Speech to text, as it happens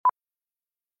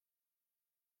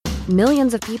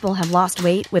Millions of people have lost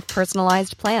weight with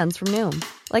personalized plans from Noom.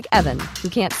 Like Evan, who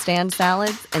can't stand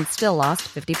salads and still lost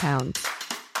 50 pounds.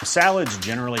 Salads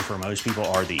generally for most people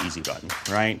are the easy button,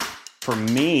 right? For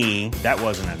me, that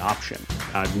wasn't an option.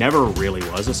 I never really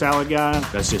was a salad guy.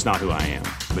 That's just not who I am.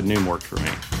 But Noom worked for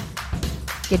me.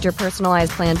 Get your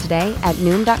personalized plan today at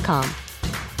Noom.com.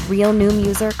 Real Noom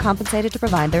user compensated to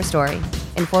provide their story.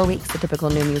 In 4 weeks, the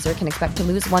typical Noom user can expect to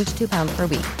lose 1 to 2 pounds per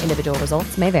week. Individual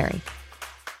results may vary.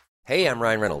 Hey, I'm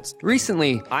Ryan Reynolds.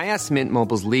 Recently, I asked Mint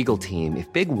Mobile's legal team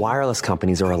if big wireless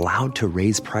companies are allowed to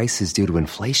raise prices due to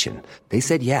inflation. They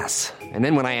said yes. And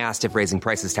then when I asked if raising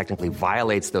prices technically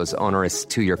violates those onerous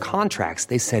 2-year contracts,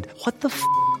 they said, "What the f***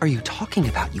 are you talking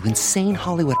about, you insane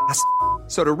Hollywood ass?"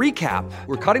 So to recap,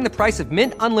 we're cutting the price of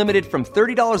Mint Unlimited from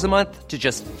 $30 a month to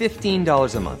just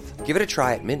 $15 a month. Give it a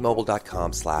try at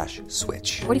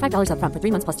mintmobile.com/switch. $45 up front for 3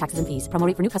 months plus taxes and fees. Promo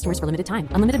rate for new customers for limited time.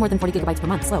 Unlimited more than 40 gigabytes per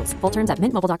month. Slows full terms at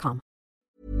mintmobile.com.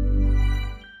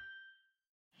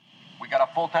 We got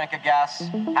a full tank of gas,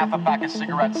 half a pack of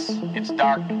cigarettes, it's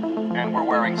dark, and we're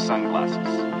wearing sunglasses.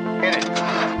 Hit it.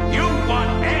 You want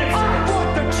answers? I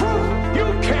want the truth! You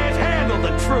can't handle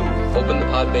the truth! Open the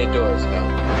pod bay doors, Val.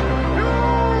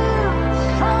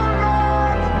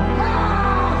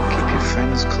 Keep your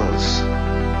friends close,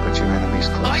 but your enemies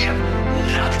close. I am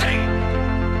nothing!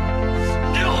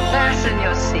 No! Fasten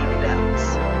your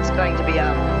seatbelts. It's going to be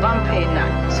a bumpy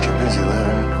night. Get busy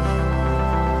living.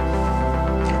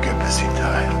 Or get busy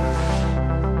dying.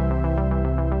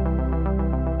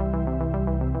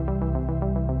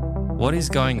 What is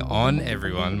going on,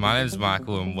 everyone? My name is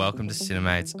Michael and welcome to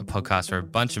Cinemates, a podcast where a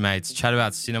bunch of mates chat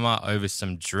about cinema over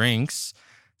some drinks.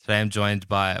 Today I'm joined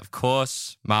by, of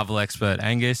course, Marvel expert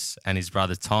Angus and his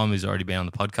brother Tom, who's already been on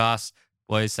the podcast.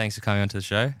 Boys, thanks for coming onto the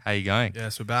show. How are you going?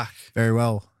 Yes, we're back. Very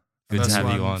well. Good to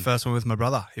have you on. First one with my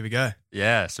brother. Here we go.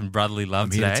 Yeah, some brotherly love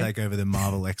I'm today. here to take over the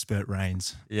Marvel expert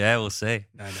reins. Yeah, we'll see.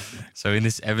 No. So in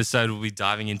this episode, we'll be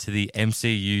diving into the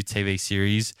MCU TV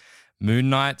series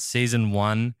Moon Knight Season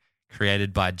 1,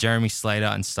 created by Jeremy Slater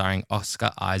and starring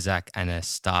Oscar Isaac and a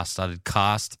star-studded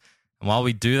cast. And while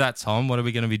we do that, Tom, what are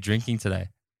we going to be drinking today?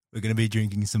 We're going to be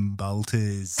drinking some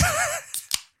Bolters.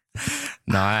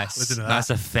 Nice. Listen to that. Nice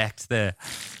effect there.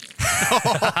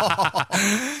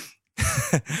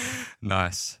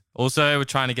 Nice. Also, we're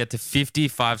trying to get to 50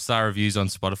 5-star reviews on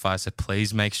Spotify, so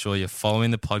please make sure you're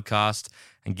following the podcast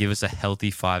and give us a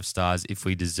healthy 5 stars if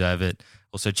we deserve it.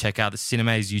 Also, check out the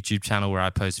Cinemaze YouTube channel where I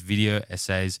post video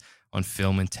essays on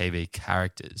film and TV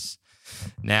characters.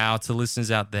 Now, to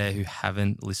listeners out there who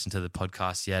haven't listened to the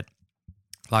podcast yet,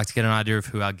 I'd like to get an idea of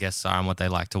who our guests are and what they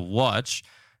like to watch.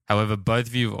 However, both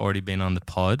of you have already been on the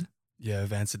pod. Yeah,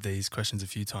 I've answered these questions a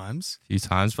few times.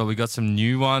 But we got some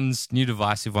new ones, new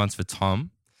divisive ones for Tom.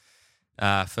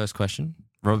 First question,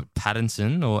 Robert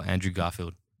Pattinson or Andrew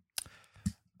Garfield?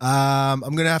 I'm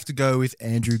going to have to go with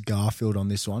Andrew Garfield on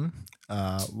this one.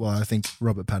 Well, I think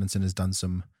Robert Pattinson has done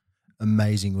some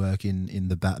amazing work in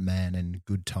The Batman and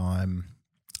Good Time,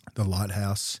 The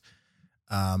Lighthouse.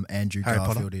 Andrew Harry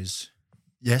Garfield Potter. is...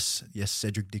 Yes,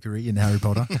 Cedric Diggory in Harry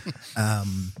Potter.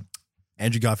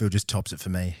 Andrew Garfield just tops it for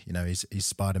me. You know, he's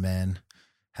Spider-Man,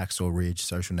 Hacksaw Ridge,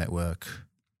 Social Network.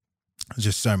 There's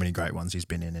just so many great ones he's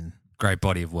been in. And Great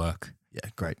body of work. yeah,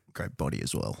 great body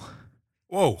as well.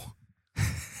 Whoa.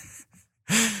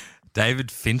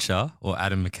 David Fincher or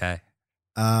Adam McKay?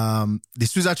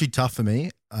 This was actually tough for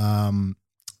me. Adam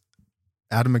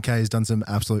McKay has done some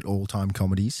absolute all-time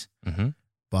comedies,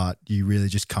 but you really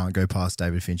just can't go past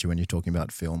David Fincher when you're talking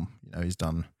about film. You know, he's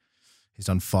done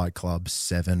Fight Club,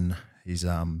 Seven. He's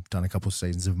done a couple of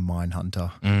seasons of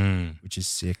Mindhunter, which is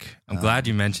sick. I'm glad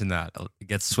you mentioned that. It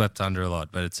gets swept under a lot,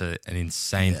 but it's an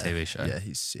insane TV show. Yeah,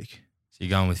 he's sick. So you're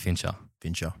going with Fincher?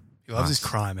 Fincher. He loves his Nice.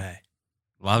 crime, eh?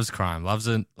 Loves crime. Loves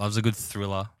a good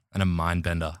thriller and a mind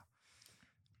bender.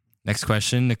 Next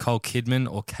question, Nicole Kidman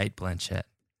or Kate Blanchett?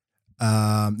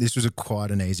 This was quite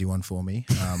an easy one for me.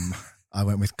 I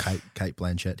went with Kate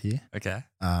Blanchett here. Okay.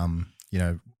 You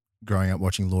know, growing up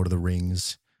watching Lord of the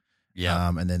Rings. Yeah.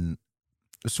 And then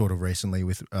sort of recently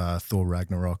with Thor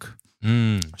Ragnarok.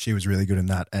 She was really good in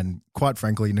that. And quite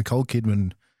frankly, Nicole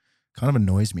Kidman kind of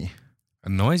annoys me.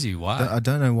 Annoys you? Why? I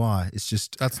don't know why. It's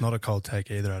just... That's not a cold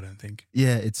take either, I don't think.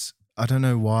 Yeah, I don't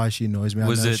know why she annoys me.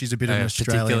 Was I know it she's a bit of an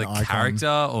Australian particular icon.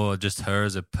 character or just her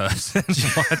as a person?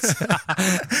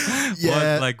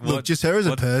 Look, just her as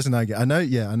a person. I know.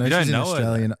 Yeah, I know You she's don't an know her,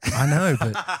 Australian. I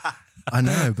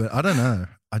know, but I don't know.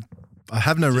 I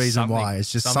have no Just reason something- why.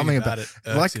 It's just something about it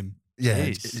irks him. Yeah,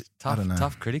 Jeez, I don't know.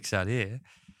 tough critics out here.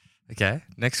 Okay,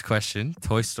 next question,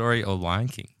 Toy Story or Lion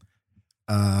King?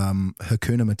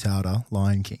 Hakuna Matata,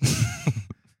 Lion King,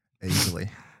 easily.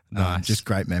 Nice. Just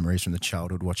great memories from the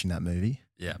childhood watching that movie.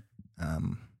 Yeah.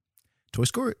 Toy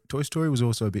Story was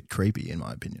also a bit creepy in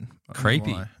my opinion. I don't know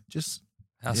Creepy? why. Just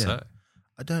How so?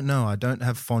 I don't know. I don't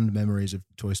have fond memories of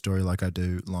Toy Story like I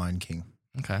do Lion King.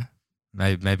 Okay.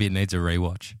 Maybe it needs a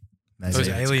rewatch. Maybe. Those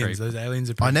It's aliens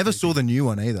are pretty I never creepy. saw the new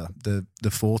one either.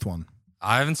 The fourth one.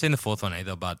 I haven't seen the fourth one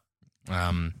either, but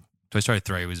Toy Story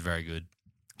 3 was very good.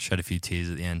 Shed a few tears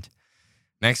at the end.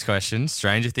 Next question,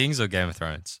 Stranger Things or Game of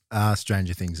Thrones?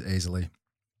 Stranger Things easily.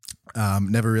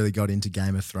 Never really got into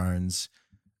Game of Thrones.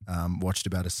 Watched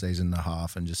about a season and a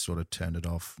half and just sort of turned it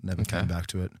off. Never came back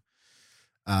to it.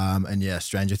 And yeah,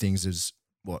 Stranger Things is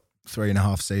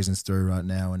 3.5 seasons through right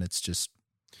now, and it's just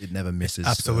it never misses.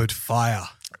 Absolute fire.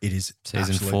 It is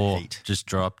Season absolute 4 heat. just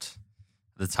dropped.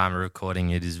 At the time of recording,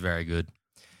 it is very good.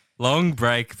 Long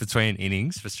break between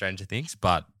innings for Stranger Things,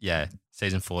 but yeah,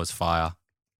 season 4 is fire.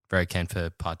 Very keen for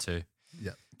part 2.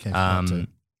 Yeah, keen for part 2.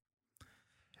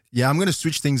 Yeah, I'm going to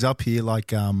switch things up here,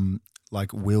 like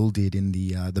Will did in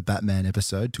the Batman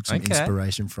episode. Took some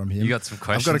inspiration from him. You got some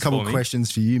questions. I've got a couple for me?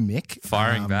 questions for you, Mick.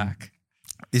 Firing back.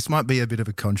 This might be a bit of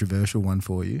a controversial one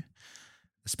for you,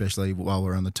 especially while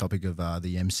we're on the topic of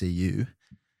the MCU.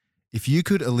 If you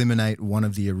could eliminate one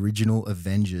of the original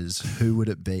Avengers, who would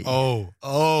it be?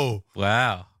 Oh.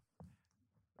 Wow.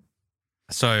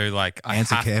 So, like,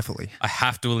 Answer carefully. I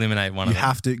have to eliminate one of You them.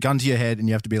 have to gun to your head, and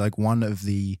you have to be like one of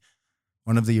the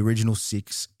original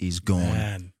 6 is gone.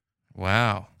 Man.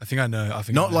 Wow. I think I know.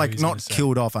 Not who like he's not gonna say.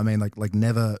 killed off. I mean, like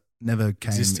never came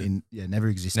Existed. in. Yeah, never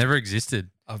existed. Never existed.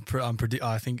 I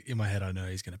think in my head I know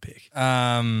he's going to pick.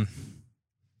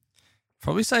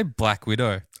 Probably say Black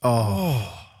Widow.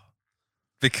 Oh.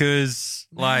 Because,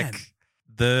 like,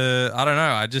 I don't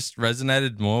know, I just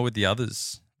resonated more with the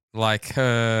others. Like,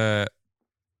 her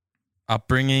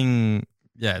upbringing,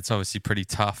 yeah, it's obviously pretty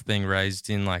tough being raised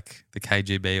in, like, the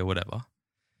KGB or whatever,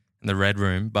 in the Red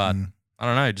Room. But, I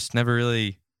don't know, just never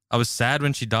really, I was sad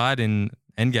when she died in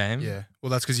Endgame. Yeah. Well,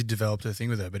 that's because you developed a thing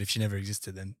with her, but if she never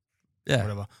existed, then Yeah.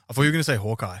 whatever. I thought you were going to say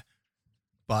Hawkeye.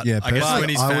 But Yeah, I guess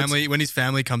personally, when his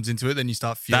family comes into it, then you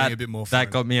start feeling a bit more for That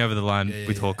him. got me over the line Yeah,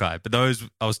 with yeah. Hawkeye. But those,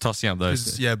 I was tossing up those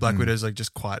 'Cause, two. yeah, Black Widow's like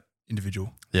just quite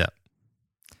individual. Yeah.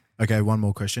 Okay, one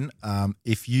more question.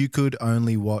 If you could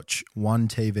only watch one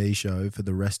TV show for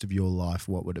the rest of your life,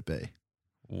 what would it be?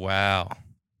 Wow.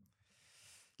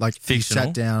 Like Fictional?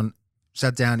 you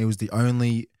sat down. It was the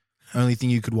only thing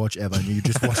you could watch ever, and you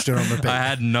just watched it on repeat. I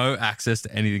had no access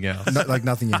to anything else. Like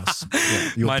nothing else.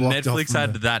 Yeah, you were My blocked off Netflix from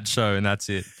had the- that show and that's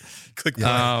it. Click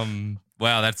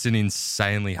Wow, that's an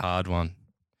insanely hard one.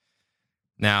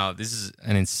 Now, this is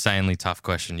an insanely tough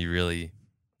question. You really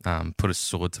put a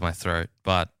sword to my throat,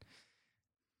 but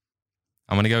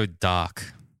I'm going to go with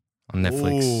Dark on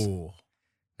Netflix. Ooh.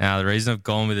 Now, the reason I've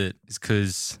gone with it is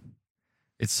because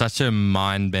it's such a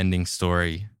mind-bending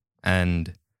story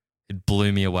and it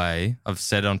blew me away. I've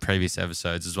said it on previous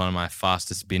episodes. It's one of my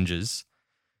fastest binges.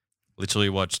 Literally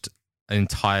watched an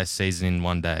entire season in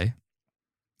one day.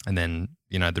 And then,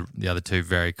 the other two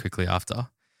very quickly after.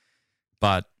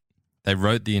 But they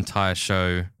wrote the entire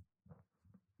show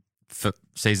for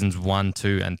seasons 1,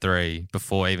 2, and 3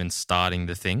 before even starting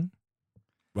the thing.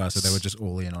 Wow, so they were just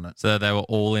all in on it. So they were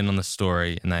all in on the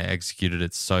story and they executed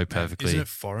it so perfectly. Isn't it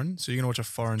foreign? So you're going to watch a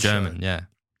foreign German, show? yeah.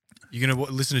 You're going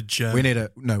to listen to German? We need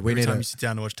to every time you sit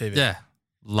down to watch TV? Yeah.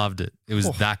 Loved it. It was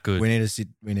that good. We need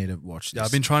to watch this. Yeah,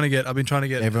 I've been trying to get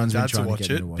Everyone's been Dad trying to to watch get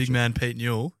me it. to watch Big it. man Pete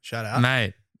Newell, shout out.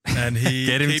 Mate. And he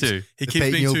Get him keeps, to. He The keeps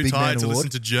Pete being Newell too Big Man tired to Award.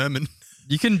 listen to German.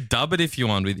 You can dub it if you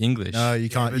want with English. No, you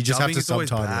can't. But You just have dubbing to is always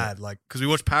subtitle bad. it. Like, because we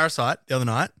watched Parasite the other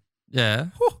night. Yeah.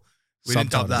 We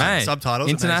didn't dub that. Mate, Subtitles.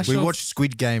 amazing. international- We watched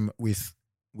Squid Game with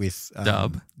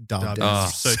Dub. Dubbed. Oh,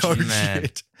 so cheap, man.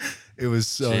 shit. It was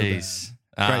so Jeez.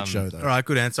 bad. Great show though. All right,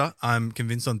 good answer. I'm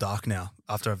convinced on Dark now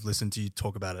after I've listened to you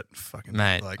talk about it. Fucking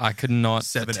Mate, like I could not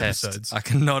 7 attest. episodes. I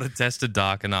could not attest to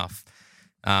Dark enough.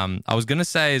 I was going to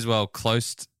say as well, a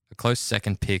close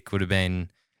second pick would have been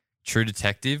True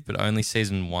Detective, but only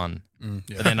season 1. Yeah.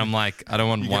 But then I'm like, I don't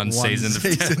want You one get one season of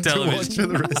season to television. watch for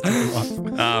the rest of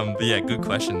your life. But yeah, good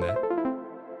question there.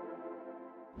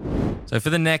 So for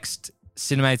the next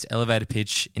Cinemates elevator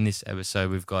pitch in this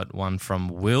episode, we've got one from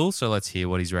Will. So let's hear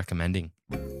what he's recommending.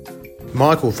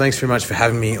 Michael, thanks very much for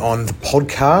having me on the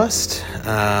podcast.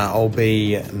 I'll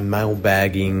be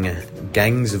mailbagging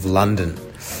Gangs of London.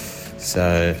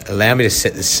 So allow me to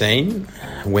set the scene.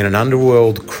 When an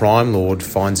underworld crime lord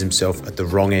finds himself at the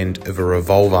wrong end of a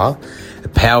revolver, a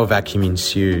power vacuum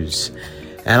ensues.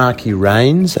 Anarchy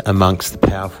reigns amongst the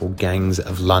powerful gangs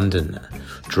of London.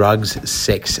 Drugs,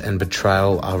 sex and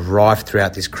betrayal are rife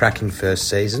throughout this cracking first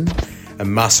season. A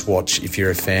must-watch if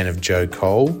you're a fan of Joe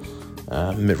Cole.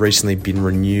 recently been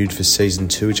renewed for season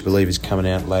 2, which I believe is coming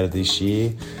out later this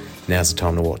year. Now's the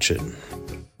time to watch it.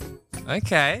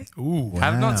 Okay. Ooh, wow.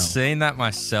 Have not seen that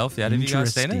myself yet. Have you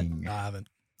guys seen it? No, I haven't.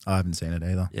 I haven't seen it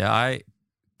either. Yeah, I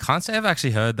can't say I've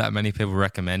actually heard that many people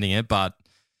recommending it, but,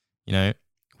 you know,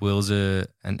 Will's an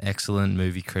excellent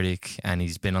movie critic and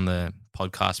he's been on the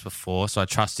podcast before, so I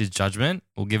trust his judgment.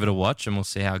 We'll give it a watch and we'll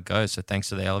see how it goes. So thanks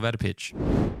for the elevator pitch.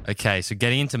 Okay, so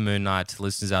getting into Moon Knight, to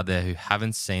listeners out there who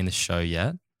haven't seen the show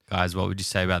yet, guys, what would you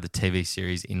say about the TV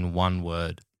series in one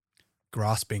word?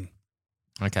 Grasping.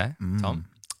 Okay, Tom?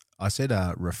 I said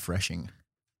refreshing.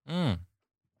 My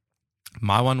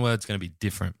one word's going to be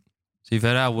different. So you've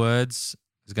heard our words.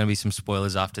 There's going to be some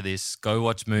spoilers after this. Go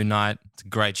watch Moon Knight. It's a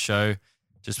great show.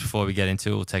 Just before we get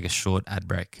into it, we'll take a short ad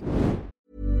break.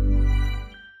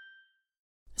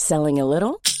 Selling a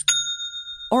little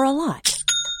or a lot?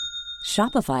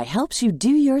 Shopify helps you do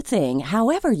your thing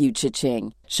however you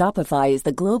cha-ching. Shopify is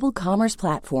the global commerce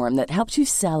platform that helps you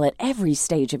sell at every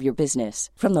stage of your business.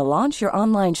 From the launch your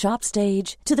online shop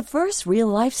stage to the first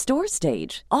real-life store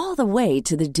stage, all the way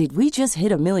to the did we just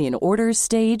hit a million orders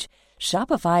stage.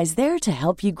 Shopify is there to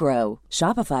help you grow.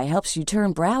 Shopify helps you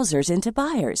turn browsers into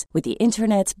buyers with the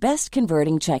internet's best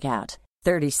converting checkout.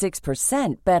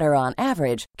 36% better on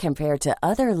average compared to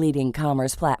other leading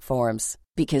commerce platforms.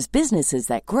 Because businesses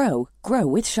that grow, grow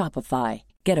with Shopify.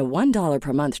 Get a $1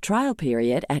 per month trial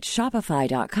period at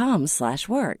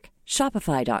shopify.com/work.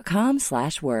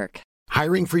 Shopify.com/work.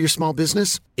 Hiring for your small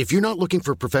business? If you're not looking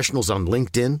for professionals on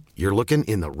LinkedIn, you're looking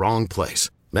in the wrong place.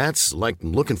 That's like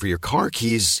looking for your car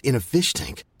keys in a fish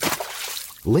tank.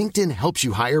 LinkedIn helps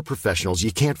you hire professionals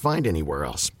you can't find anywhere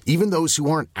else, even those who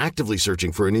aren't actively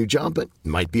searching for a new job but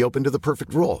might be open to the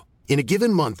perfect role. In a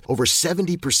given month, over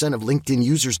 70% of LinkedIn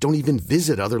users don't even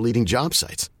visit other leading job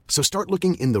sites. So start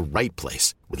looking in the right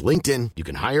place. With LinkedIn, you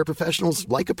can hire professionals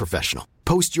like a professional.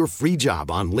 Post your free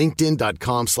job on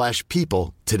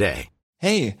linkedin.com/people today.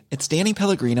 Hey, it's Danny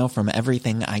Pellegrino from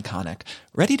Everything Iconic.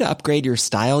 Ready to upgrade your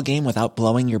style game without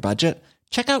blowing your budget?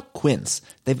 Check out Quince.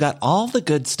 They've got all the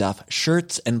good stuff,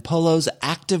 shirts and polos,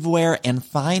 activewear, and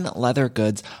fine leather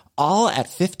goods, all at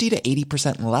 50 to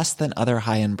 80% less than other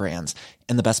high-end brands.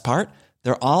 And the best part?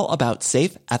 They're all about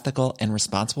safe, ethical, and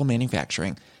responsible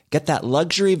manufacturing. Get that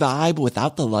luxury vibe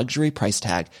without the luxury price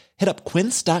tag. Hit up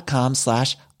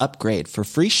quince.com/upgrade for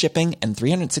free shipping and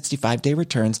 365-day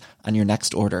returns on your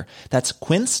next order. That's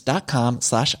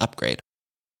quince.com/upgrade.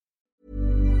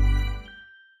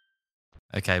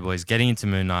 Okay, boys, getting into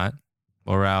Moon Knight,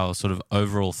 what are our sort of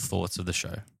overall thoughts of the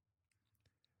show?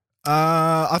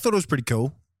 I thought it was pretty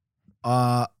cool.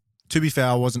 To be fair,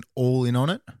 I wasn't all in on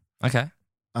it. Okay.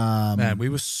 Man, we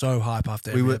were so hype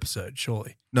after every episode,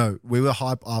 surely. No, we were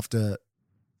hype after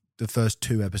the first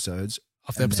 2 episodes.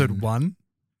 After episode 1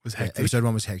 was hectic. Yeah, episode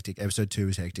 1 was hectic. Episode 2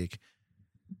 was hectic.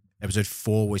 Episode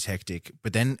 4 was hectic.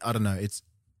 But then, I don't know,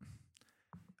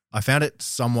 I found it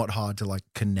somewhat hard to like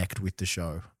connect with the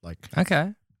show. Like,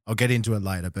 okay, I'll get into it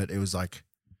later, but it was like,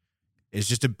 it's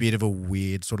just a bit of a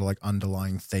weird sort of like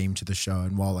underlying theme to the show.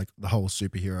 And while like the whole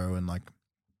superhero and like,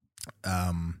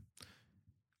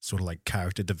 sort of like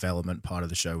character development part of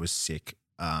the show was sick.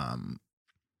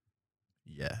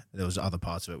 Yeah, there was other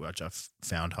parts of it which I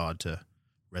found hard to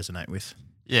resonate with.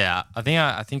 Yeah, I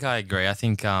think I agree. I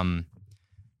think,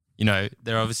 you know,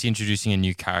 they're obviously introducing a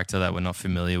new character that we're not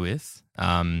familiar with.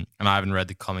 And I haven't read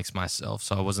the comics myself,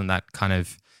 so I wasn't that kind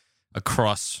of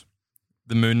across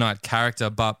the Moon Knight character.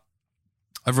 But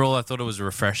overall, I thought it was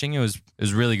refreshing. It was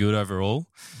really good overall.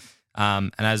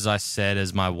 And as I said,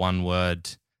 as my one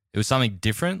word, it was something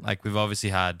different. Like we've obviously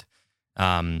had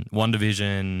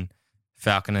WandaVision,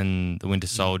 Falcon and the Winter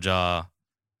Soldier.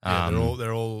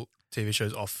 They're all TV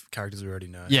shows off characters we already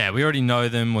know. Yeah, we already know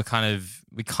them. We kind of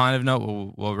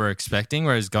know what we're expecting.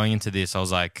 Whereas going into this, I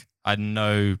was like, I had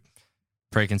no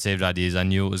preconceived ideas. I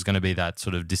knew it was going to be that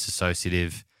sort of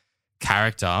disassociative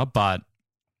character. But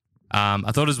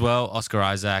I thought as well, Oscar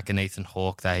Isaac and Ethan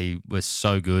Hawke, they were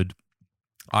so good.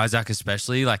 Isaac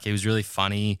especially, like he was really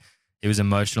funny. He was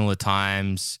emotional at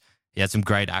times. He had some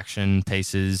great action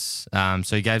pieces.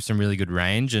 So he gave some really good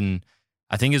range. And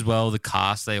I think as well, the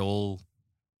cast, they all,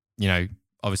 you know,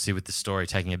 obviously with the story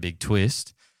taking a big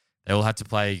twist, they all had to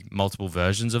play multiple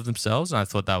versions of themselves. And I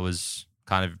thought that was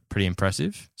kind of pretty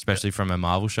impressive, especially from a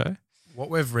Marvel show. What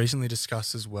we've recently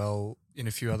discussed as well in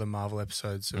a few other Marvel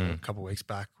episodes a couple of weeks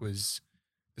back was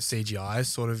the CGI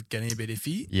sort of getting a bit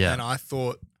iffy. Yeah. And I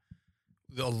thought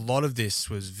a lot of this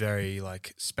was very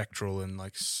like spectral and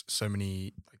like so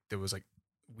many, like there was like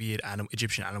weird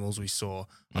Egyptian animals we saw.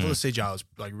 I thought the CGI was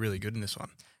like really good in this one.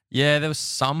 Yeah, there was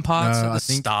some parts at the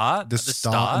start. The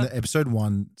start in the episode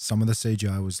 1, some of the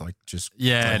CGI was like just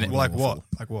Like what? awful.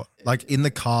 Like what? Like in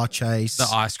the car chase, the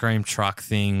ice cream truck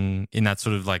thing in that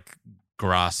sort of like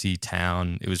grassy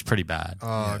town. It was pretty bad.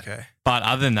 Oh, okay. But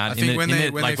other than that, I think when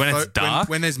it's dark,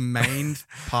 when there's main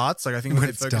parts, like I think when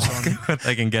they focus on,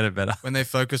 they can get it better. when they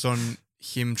focus on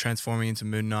him transforming into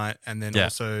Moon Knight, and then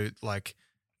also like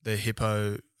the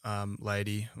hippo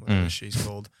lady, whatever she's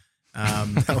called.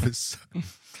 that was.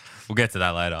 We'll get to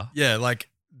that later. Yeah, like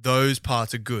those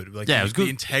parts are good. Like it was good.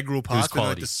 The integral parts, but like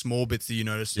quality. the small bits that you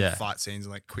notice in fight scenes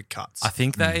and like quick cuts. I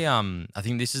think I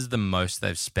think this is the most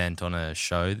they've spent on a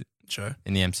show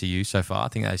in the MCU so far. I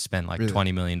think they spent like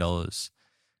 $20 million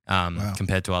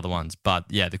compared to other ones. But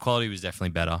yeah, the quality was definitely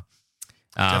better.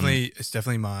 It's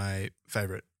definitely my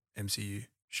favorite MCU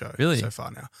show so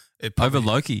far now. Over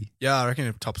Loki? Yeah, I reckon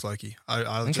it tops Loki.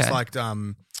 I just liked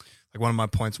like one of my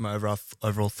points, my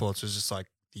overall thoughts was just like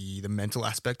the mental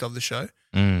aspect of the show.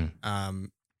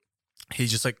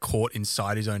 He's just like caught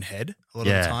inside his own head a lot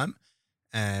of the time.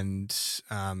 And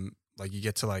like you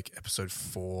get to like episode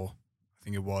 4, I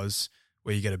think it was,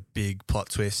 where you get a big plot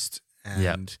twist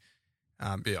and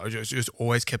just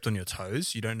always kept on your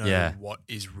toes. You don't know what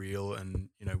is real and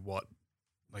you know what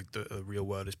like the real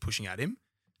world is pushing at him.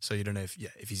 So you don't know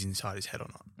if he's inside his head or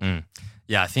not.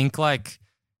 Yeah, I think like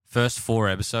first 4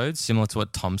 episodes, similar to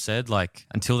what Tom said, like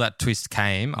until that twist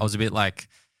came, I was a bit like,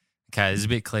 okay, this is a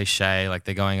bit cliche. Like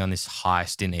they're going on this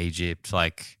heist in Egypt.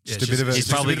 Like he's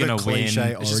probably going to win.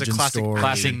 It's just a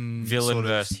classic villain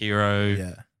versus hero.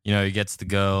 Yeah. You know, he gets the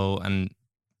girl, and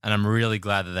I'm really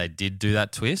glad that they did do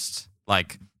that twist.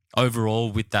 Like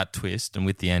overall, with that twist and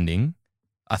with the ending,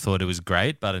 I thought it was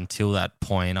great. But until that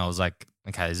point, I was like,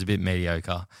 okay, it's a bit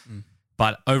mediocre.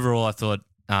 But overall, I thought,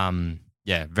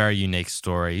 very unique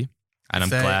story, and I'm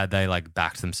glad they like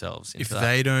backed themselves into that. If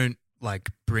they don't like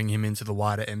bring him into the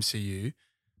wider MCU,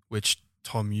 which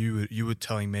Tom, you were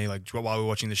telling me like while we were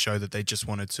watching the show that they just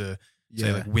wanted to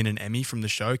say like win an Emmy from the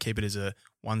show, keep it as a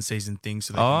 1-season thing,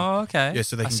 so they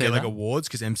so they can get like awards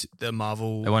because the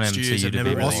Marvel studios have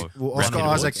never really. Well, Oscar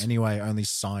Isaac anyway only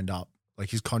signed up. Like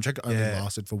his contract only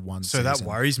lasted for 1 season. So that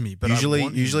worries me. But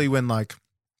usually when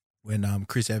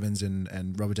Chris Evans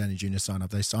and Robert Downey Jr. sign up,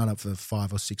 they sign up for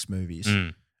 5 or 6 movies,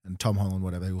 and Tom Holland,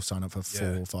 whatever, he will sign up for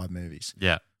 4 or 5 movies.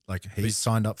 Yeah, like he's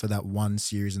signed up for that one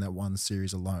series and that one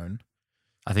series alone.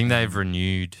 I think they've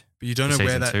renewed. But you don't know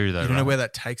where that you don't know where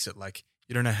that takes it. Like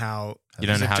you don't know how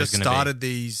just started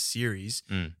these series.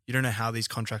 You don't know how these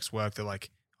contracts work. They're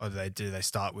like, oh, they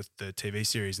start with the TV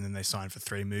series and then they sign for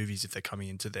 3 movies if they're coming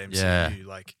into the MCU. Yeah.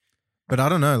 Like, but I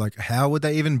don't know. Like, how would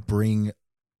they even bring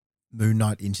Moon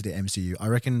Knight into the MCU? I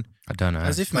reckon. I don't know.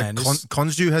 As if like, man,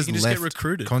 Khonshu has he can left. just get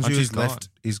recruited. Khonshu has left.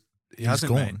 He's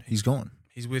hasn't, gone. mate. He's gone.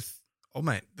 He's with old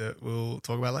mate that we'll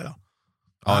talk about later.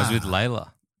 Oh, he's with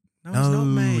Layla. No, he's not,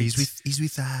 mate. He's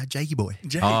with Jakey boy.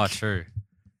 Jake. Oh, true.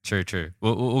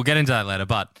 We'll get into that later,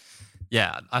 but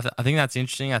yeah, I think that's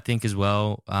interesting. I think as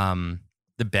well,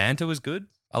 the banter was good.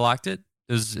 I liked it.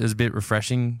 It was a bit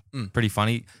refreshing, pretty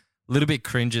funny, a little bit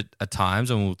cringe at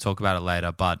times, and we'll talk about it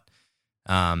later. But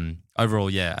overall,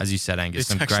 yeah, as you said, Angus,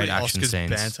 some great action Oscar's scenes.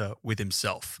 banter with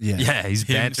himself. Yeah, he's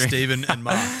bantering. Stephen and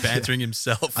Mark bantering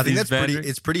himself. I think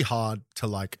it's pretty hard to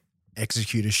like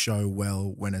execute a show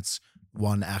well when it's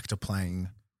one actor playing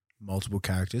multiple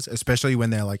characters, especially when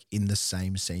they're like in the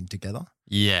same scene together.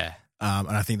 Yeah. And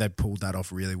I think they pulled that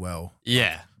off really well.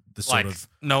 Yeah. The sort of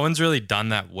no one's really done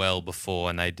that well before,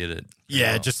 and they did it.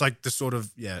 Yeah, well. just like the sort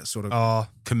of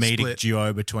comedic Split.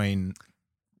 duo between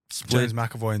James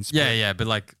McAvoy and Split. Yeah, but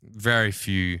like very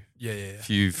few. Yeah.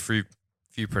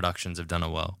 Few productions have done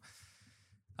it well.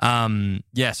 So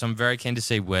I'm very keen to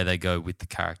see where they go with the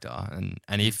character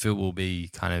and if it will be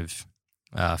kind of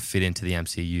fit into the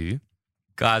MCU.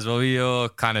 Guys, what were your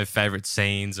kind of favorite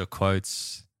scenes or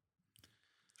quotes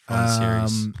from the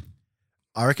series?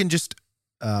 I reckon just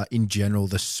in general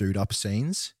the suit up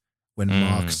scenes when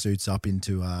Mark suits up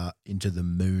into the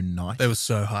Moon Knight. They were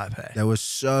so hype. Hey? They were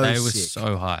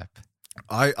so hype.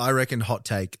 I reckon hot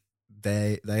take.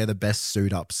 They are the best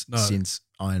suit ups since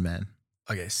Iron Man.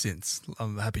 Okay, since.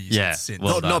 I'm happy you said since.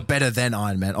 Well not better than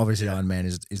Iron Man. Obviously, Iron Man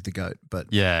is the GOAT, but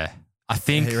yeah, I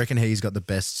reckon he's got the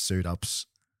best suit ups.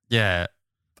 Yeah,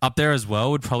 up there as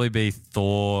well would probably be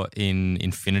Thor in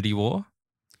Infinity War.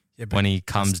 Yeah, when he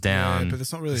comes down. Yeah, but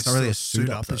it's not really a suit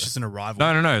up. It's just an arrival.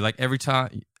 No. Like every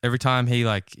time he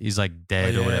like is like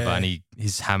dead or whatever, and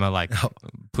his hammer like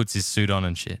puts his suit on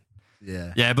and shit.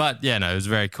 Yeah. Yeah, but yeah, no, it was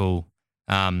very cool.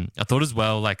 I thought as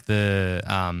well, like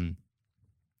the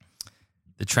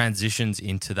transitions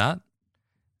into that,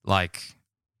 like,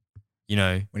 you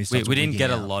know, we didn't get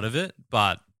a lot of it,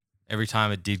 but every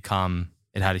time it did come,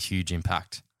 it had a huge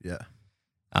impact. Yeah.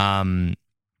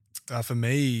 For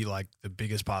me, like the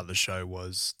biggest part of the show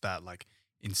was that like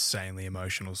insanely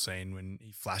emotional scene when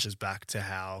he flashes back to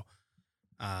how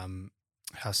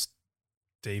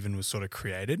Stephen was sort of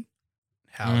created,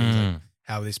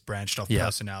 how this branched off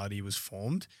personality was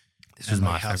formed. This was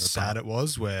my how favorite sad part. it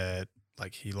was, where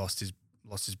like he lost his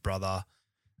brother,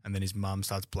 and then his mum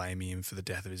starts blaming him for the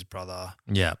death of his brother.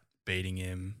 Yeah. Beating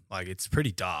him. Like it's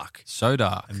pretty dark. So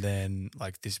dark. And then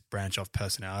like this branch off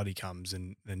personality comes,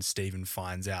 and then Stephen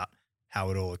finds out how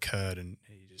it all occurred, and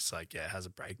he just like has a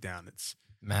breakdown. It's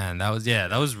Man, that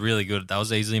was really good. That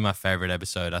was easily my favorite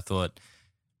episode. I thought,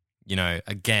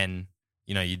 again,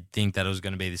 you'd think that it was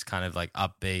going to be this kind of like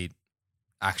upbeat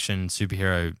action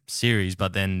superhero series,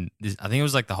 but then I think it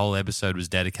was like the whole episode was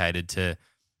dedicated to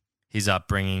his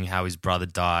upbringing, how his brother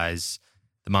dies,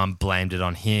 the mum blamed it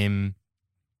on him,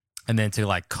 and then to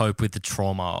like cope with the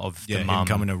trauma of the mum. Him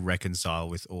coming to reconcile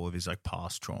with all of his like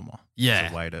past trauma. Yeah.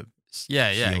 As a way to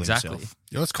Yeah, heal exactly. himself.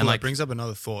 You know what's cool? It brings up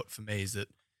another thought for me is that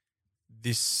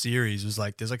this series was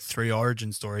like, there's like 3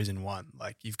 origin stories in one.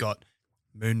 Like you've got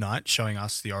Moon Knight showing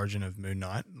us the origin of Moon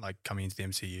Knight, like coming into the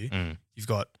MCU. You've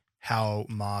got how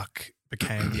Mark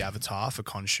became the avatar for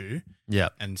Khonshu. Yeah.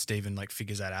 And Stephen like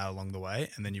figures that out along the way.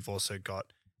 And then you've also got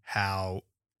how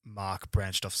Mark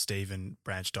branched off Stephen,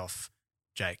 branched off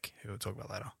Jake, who we'll talk about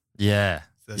later. Yeah.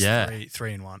 So there's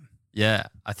three in one. Yeah.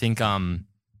 I think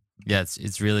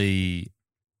it's really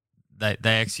they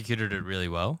executed it really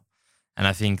well. And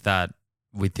I think that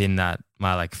within that,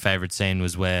 my like favorite scene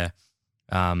was where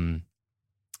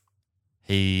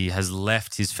he has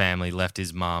left his family, left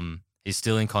his mum. He's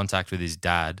still in contact with his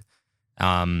dad.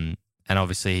 And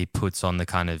obviously he puts on the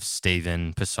kind of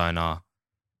Stephen persona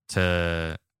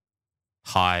to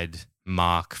hide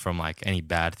Mark from like any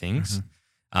bad things.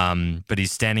 But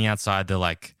he's standing outside the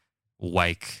like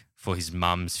wake for his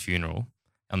mum's funeral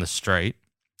on the street.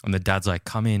 And the dad's like,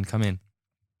 come in.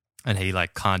 And he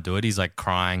like can't do it. He's like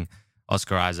crying.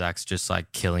 Oscar Isaac's just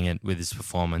like killing it with his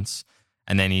performance.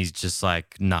 And then he's just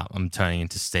like, nah, I'm turning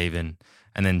into Stephen.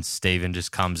 And then Stephen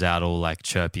just comes out all like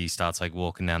chirpy, starts like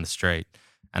walking down the street.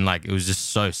 And like, it was just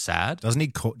so sad. Doesn't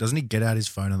he get out his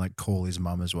phone and like call his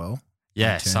mum as well?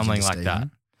 Yeah, something like that.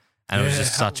 And it was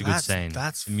just such a good scene.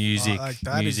 That's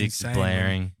music's insane,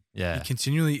 blaring. man. Yeah. He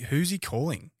continually, who's he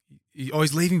calling?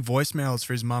 He's leaving voicemails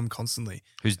for his mum constantly.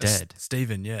 Who's dead?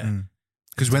 Stephen, yeah.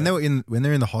 Because when they're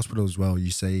in the hospital as well,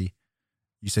 you see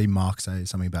Mark say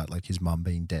something about like his mum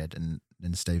being dead, and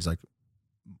then Steve's like,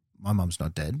 my mum's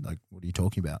not dead. Like, what are you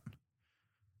talking about?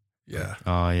 Yeah.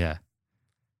 Oh, yeah.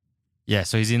 Yeah,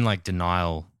 so he's in like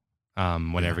denial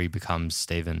whenever he becomes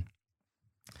Stephen.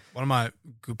 One of my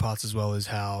good parts as well is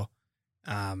how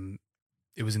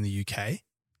it was in the UK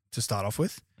to start off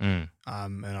with. And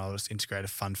I'll just integrate a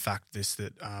fun fact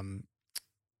that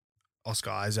Oscar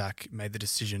Isaac made the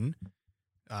decision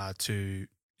to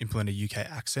implement a UK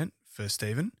accent for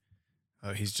Stephen. I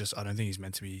don't think he's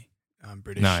meant to be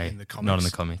British in the comics. Not in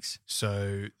the comics.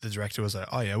 So the director was like,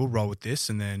 oh yeah, we'll roll with this.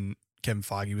 And then Kevin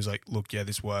Feige was like, look, yeah,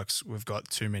 this works. We've got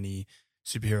too many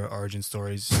superhero origin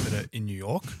stories that are in New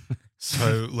York.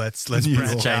 So let's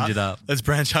branch change it up. Let's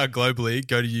branch out globally,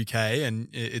 go to UK, and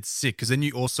it's sick because then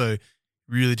you also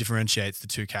really differentiates the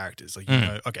two characters. Like,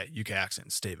 okay, UK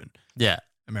accent, Stephen. Yeah.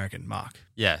 American, Mark.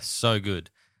 Yeah, so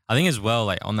good. I think as well,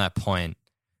 like on that point,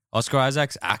 Oscar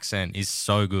Isaac's accent is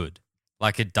so good.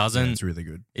 Like it doesn't. Yeah, it's really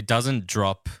good. It doesn't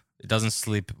drop. It doesn't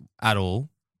slip at all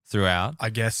throughout.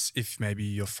 I guess if maybe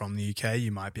you're from the UK,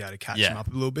 you might be able to catch him up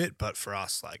a little bit. But for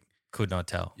us, like, could not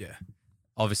tell. Yeah.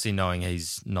 Obviously, knowing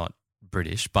he's not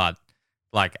British, but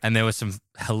like, and there were some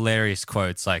hilarious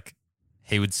quotes. Like,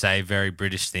 he would say very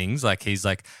British things. Like, he's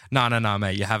like, "No,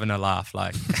 mate, you're having a laugh."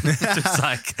 Like, just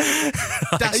like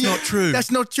that's not true. That's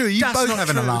not true. You both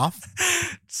having a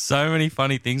laugh. So many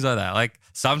funny things like that. Like,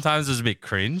 sometimes it was a bit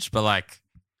cringe, but like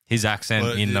his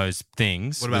accent in those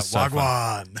things. What about so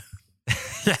Wagwan?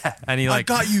 Yeah, and he like,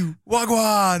 I got you,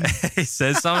 Wagwan. He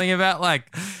says something about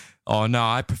like, "Oh no,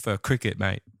 I prefer cricket,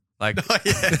 mate." Like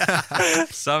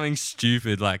something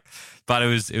stupid, like, but it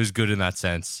was good in that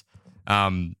sense.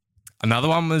 Another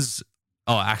one was,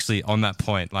 actually on that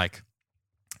point, like,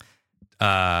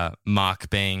 Mark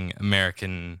being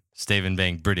American, Stephen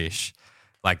being British,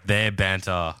 like their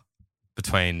banter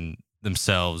between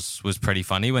themselves was pretty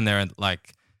funny when they're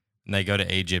like, when they go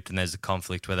to Egypt and there's a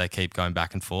conflict where they keep going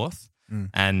back and forth,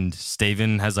 and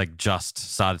Stephen has like just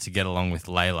started to get along with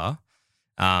Layla,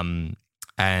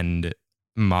 and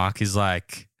Mark is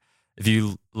like, if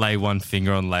you lay one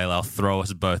finger on Layla, I'll throw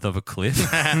us both off a cliff.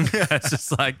 It's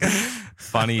just like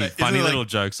funny little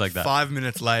jokes like that. 5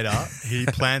 minutes later, he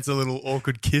plants a little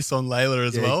awkward kiss on Layla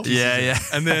as well. Yeah.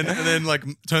 And then like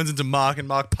turns into Mark, and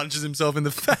Mark punches himself in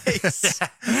the face.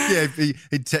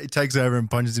 He takes over and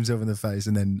punches himself in the face,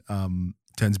 and then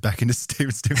turns back into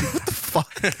Steven. What the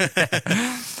fuck?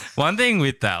 One thing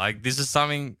with that, like this is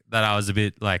something that I was a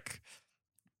bit like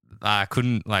I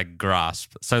couldn't like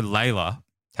grasp. So Layla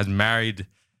has married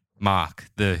Mark,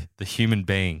 the human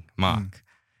being Mark,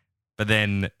 but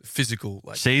then physical.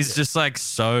 Like, she's just like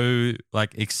so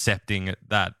like accepting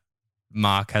that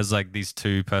Mark has like these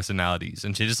two personalities,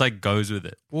 and she just like goes with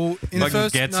it. Well, in like, the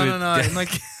first,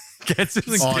 gets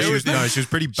she was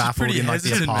pretty baffled in like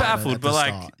the apartment baffled, at but the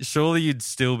like start. surely you'd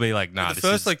still be like, nah. The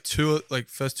first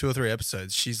first 2 or 3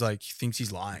 episodes, she's like thinks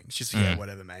he's lying. She's like, yeah,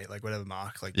 whatever, mate. Like whatever,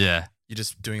 Mark. Like, yeah, you're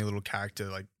just doing a little character,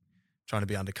 like trying to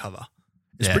be undercover.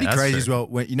 It's pretty crazy as well.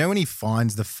 When he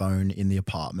finds the phone in the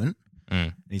apartment,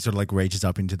 and he sort of like reaches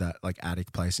up into that like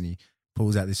attic place, and he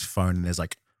pulls out this phone, and there's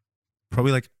like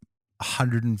probably like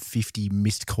 150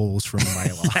 missed calls from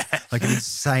Layla, like an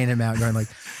insane amount,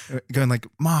 going like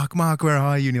Mark, where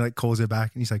are you? And he like calls her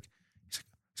back, and he's like,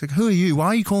 who are you? Why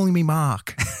are you calling me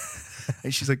Mark?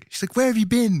 And she's like, where have you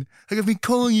been? Like I've been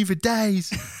calling you for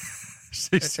days.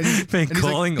 She's been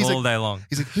calling all day long.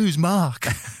 He's like, who's Mark?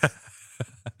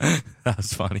 That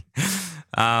was funny.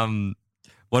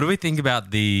 What do we think about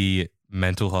the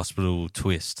mental hospital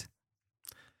twist?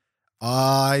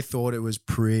 I thought it was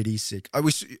pretty sick. I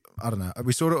don't know.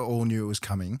 We sort of all knew it was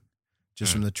coming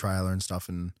just from the trailer and stuff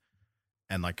and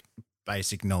like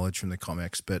basic knowledge from the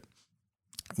comics. But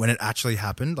when it actually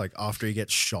happened, like after he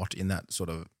gets shot in that sort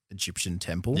of Egyptian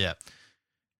temple,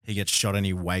 he gets shot and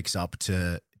he wakes up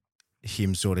to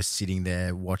him sort of sitting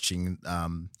there watching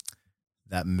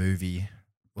that movie.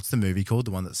 What's the movie called?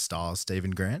 The one that stars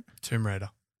Stephen Grant? Tomb Raider.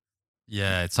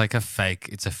 Yeah, it's like a fake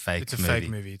movie. Fake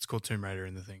movie. It's called Tomb Raider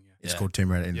in the thing. Yeah. It's called Tomb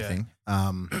Raider in the thing.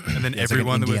 And then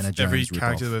every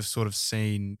character that we've sort of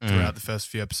seen throughout the first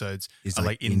few episodes is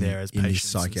like in there as patients. In this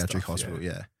psychiatric hospital,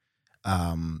 yeah.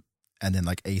 And then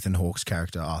like Ethan Hawke's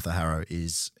character, Arthur Harrow,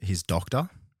 is his doctor.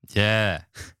 Yeah.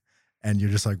 And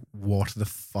you're just like, what the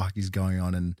fuck is going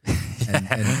on? And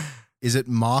is it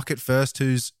Mark at first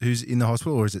who's in the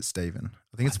hospital, or is it Stephen?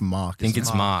 I think it's Mark. I think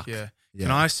it's Mark. Yeah.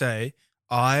 Can I say,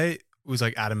 I was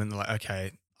like adamant, like,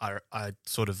 okay, I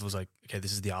sort of was like, okay,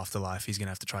 this is the afterlife. He's going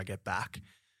to have to try to get back.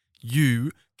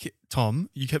 You, Tom,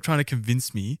 you kept trying to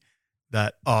convince me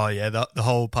that, the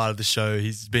whole part of the show,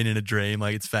 he's been in a dream,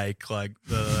 like it's fake. Like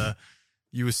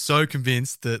you were so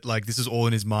convinced that like this is all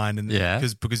in his mind, and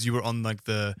because you were on like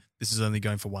this is only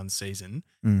going for one season,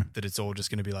 that it's all just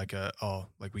going to be like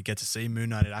like we get to see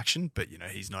Moon Knight in action, but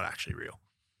he's not actually real.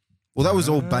 Well, that was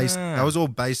all based. That was all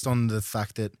based on the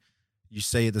fact that you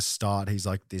see at the start he's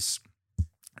like this.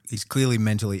 He's clearly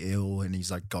mentally ill, and he's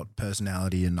like got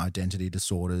personality and identity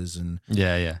disorders and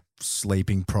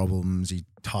sleeping problems. He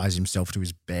ties himself to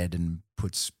his bed and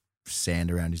puts sand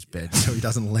around his bed so he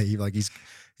doesn't leave. Like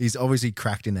he's obviously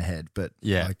cracked in the head. But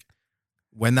like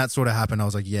when that sort of happened, I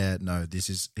was like,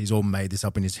 he's all made this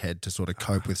up in his head to sort of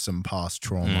cope with some past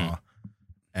trauma,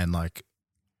 and like.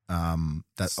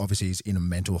 That obviously he's in a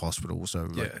mental hospital. So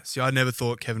see, I never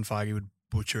thought Kevin Feige would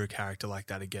butcher a character like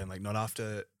that again. Like not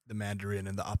after the Mandarin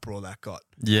and the uproar that got.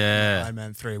 Yeah, Iron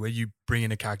Man 3, where you bring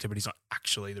in a character but he's not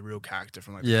actually the real character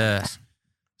from like.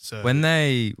 So when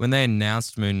they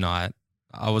announced Moon Knight,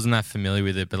 I wasn't that familiar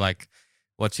with it, but like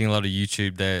watching a lot of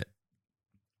YouTube, they're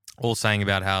all saying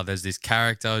about how there's this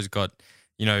character who's got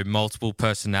multiple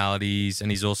personalities,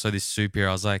 and he's also this superhero.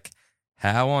 I was like,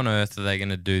 how on earth are they going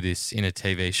to do this in a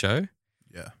TV show?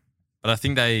 Yeah. But I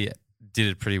think they did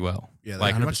it pretty well. Yeah,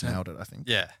 they 100% nailed it, I think.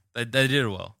 Yeah, they did it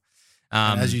well.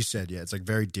 And as you said, it's like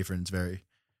very different. It's very,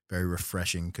 very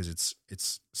refreshing because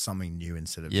it's something new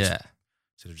instead of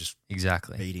just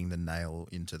exactly beating the nail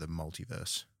into the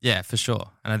multiverse. Yeah, for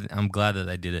sure. And I'm glad that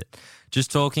they did it.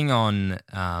 Just talking on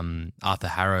Arthur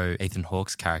Harrow, Ethan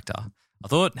Hawke's character, I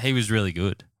thought he was really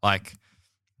good. Like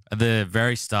at the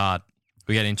very start,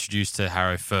 we get introduced to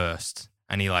Harrow first,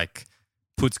 and he like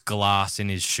puts glass in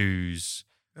his shoes,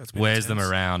 wears them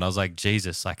around. I was like,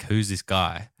 Jesus, like who's this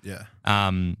guy? Yeah.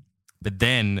 But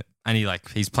then, and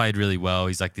he's played really well.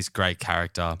 He's like this great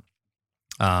character.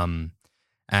 And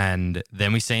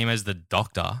then we see him as the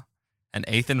doctor, and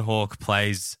Ethan Hawke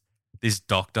plays this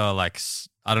doctor. Like,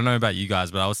 I don't know about you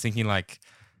guys, but I was thinking like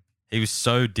he was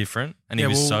so different, and he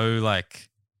was so like.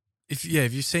 If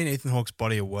you've seen Ethan Hawke's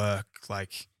body of work,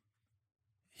 like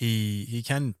he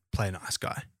can play a nice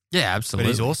guy. Yeah, absolutely.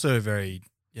 But he's also a very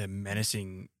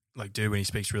menacing like do when he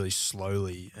speaks really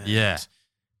slowly.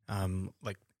 And,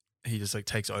 like he just like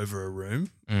takes over a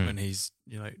room when he's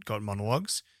got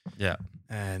monologues. Yeah,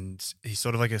 and he's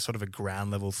sort of a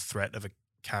ground level threat of a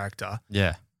character.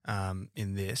 Yeah.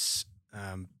 In this,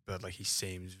 but like he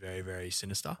seems very, very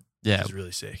sinister. Yeah, which is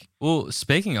really sick. Well,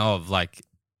 speaking of, like,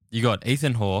 you got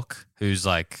Ethan Hawke, who's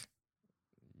like,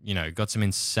 got some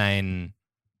insane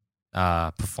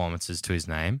performances to his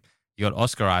name. You got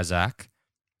Oscar Isaac,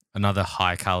 another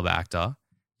high caliber actor.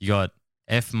 You got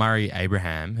F. Murray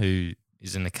Abraham, who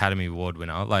is an Academy Award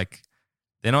winner. Like,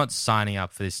 they're not signing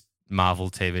up for this Marvel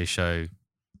TV show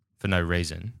for no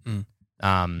reason.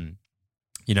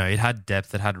 It had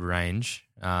depth, it had range.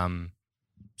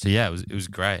 So yeah, it was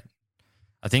great.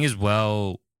 I think as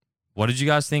well, what did you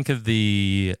guys think of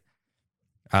the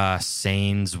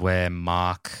scenes where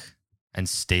Mark and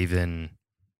Steven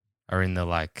are in the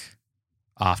like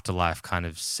afterlife kind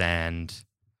of sand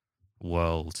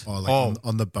world?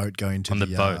 On the boat going to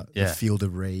the Field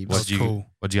of Reeds. What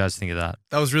do you guys think of that?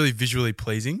 That was really visually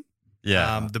pleasing.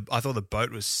 Yeah. I thought the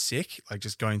boat was sick, like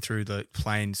just going through the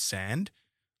plain sand,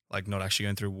 like not actually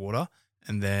going through water.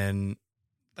 And then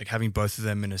like having both of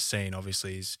them in a scene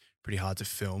obviously is pretty hard to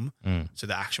film. So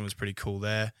the action was pretty cool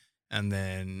there. And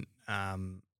then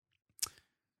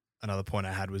another point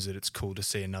I had was that it's cool to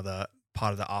see another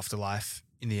part of the afterlife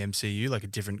in the MCU, like a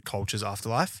different culture's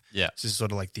afterlife. Yeah. So this is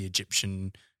sort of like the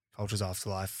Egyptian culture's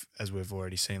afterlife, as we've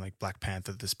already seen, like Black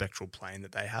Panther, the spectral plane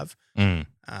that they have. So,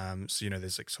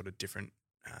 there's like sort of different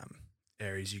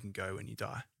areas you can go when you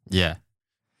die. Yeah.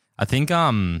 I think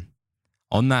on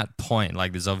that point,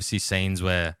 like there's obviously scenes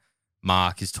where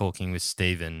Mark is talking with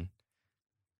Steven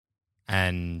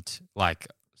and like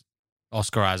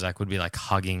Oscar Isaac would be like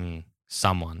hugging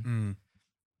someone.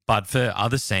 But for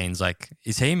other scenes, like,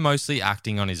 is he mostly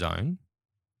acting on his own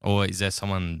or is there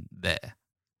someone there?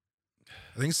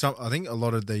 I think a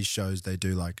lot of these shows they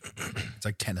do like it's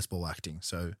like tennis ball acting.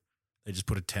 So they just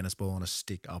put a tennis ball on a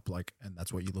stick up, like, and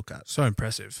that's what you look at. So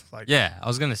impressive. Like, yeah, I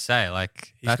was gonna say,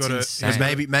 like, that's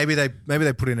insane. Maybe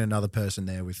they put in another person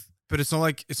there with. But it's not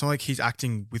like he's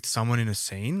acting with someone in a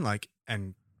scene, like,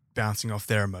 and bouncing off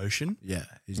their emotion. Yeah,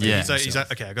 he's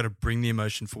like, okay, I got to bring the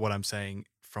emotion for what I'm saying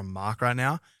from Mark right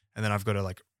now, and then I've got to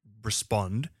like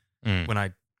respond when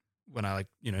I like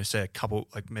say a couple,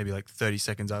 like maybe like 30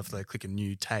 seconds after they click a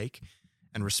new take,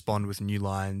 and respond with new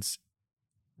lines.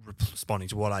 Responding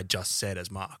to what I just said as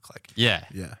Mark, like yeah,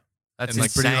 that's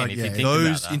insane. Like, if you think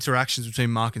those about that. Interactions between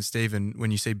Mark and Steven,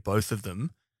 when you see both of them,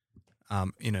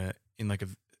 in like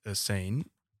a scene,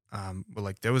 were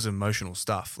like there was emotional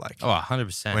stuff. Like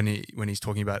 100%. When he's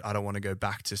talking about I don't want to go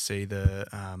back to see to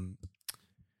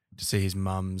see his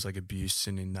mum's like abuse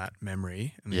and in that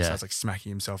memory, and he starts like smacking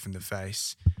himself in the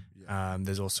face.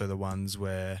 There's also the ones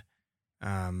where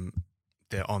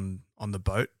they're on the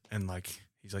boat and like.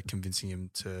 He's like convincing him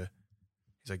to.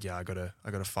 He's like, yeah, I gotta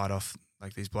fight off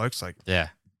like these blokes. Like, yeah,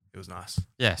 it was nice.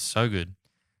 Yeah, so good.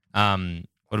 What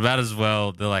about as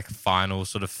well the like final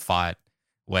sort of fight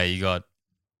where you got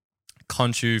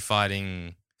Khonshu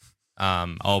fighting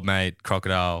old mate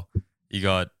Crocodile. You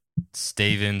got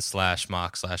Steven /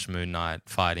 Mark / Moon Knight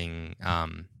fighting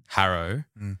Harrow,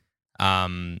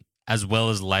 as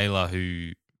well as Layla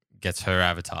who gets her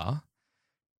avatar.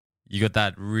 You got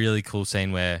that really cool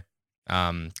scene where.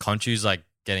 Khonshu's like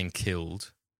getting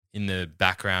killed in the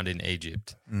background in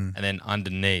Egypt, and then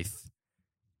underneath,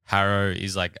 Harrow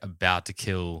is like about to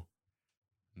kill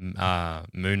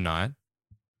Moon Knight,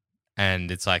 and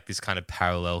it's like this kind of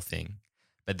parallel thing.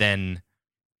 But then,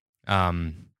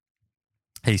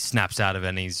 he snaps out of it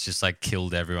and he's just like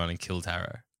killed everyone and killed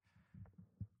Harrow.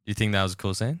 You think that was a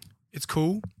cool scene? It's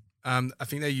cool. I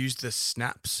think they used the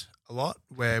snaps a lot,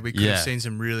 where we could have seen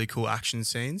some really cool action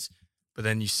scenes. But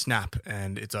then you snap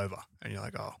and it's over, and you're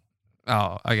like,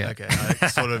 oh, okay. I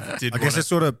sort of did. I guess it's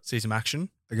sort of see some action.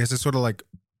 I guess it's sort of like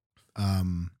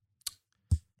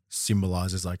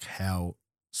symbolizes like how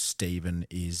Steven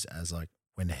is as like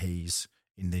when he's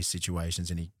in these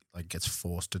situations and he like gets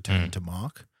forced to turn to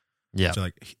Mark. Yeah, so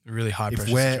like really high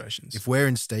pressure situations. If we're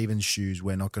in Steven's shoes,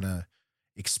 we're not gonna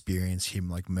experience him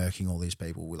like murking all these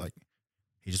people. We're like.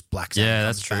 He just blacks out. Yeah,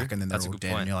 that's true. Back and then that's they're all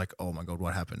dead, and you're like, "Oh my god,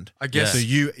 what happened?" I guess so.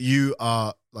 You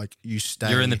are like you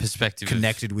stay. You're in the perspective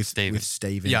connected with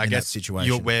Steven. Yeah, I guess that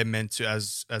situation. We're meant to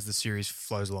as the series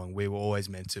flows along. We were always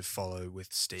meant to follow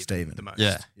with Steven the most.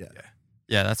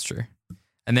 Yeah, that's true.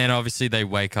 And then obviously they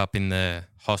wake up in the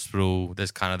hospital.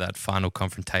 There's kind of that final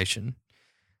confrontation.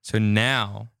 So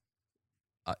now,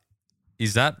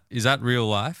 is that real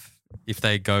life? If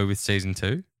they go with season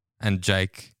 2 and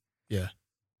Jake,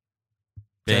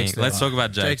 Let's talk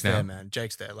about Jake Jake's now. there, man.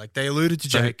 Jake's there. Like they alluded to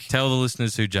Jake. Tell the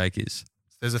listeners who Jake is.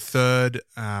 There's a third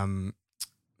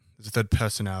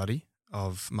personality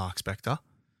of Mark Spector,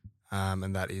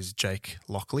 and that is Jake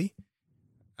Lockley.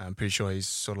 I'm pretty sure he's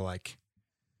sort of like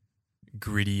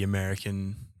gritty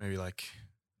American, maybe like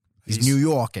he's New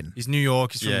Yorkin. He's New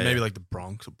York. He's from maybe like the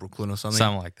Bronx or Brooklyn or something.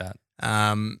 Something like that.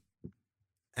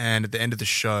 And at the end of the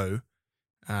show,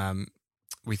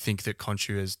 we think that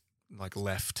Khonshu has like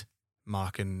left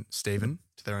Mark and Stephen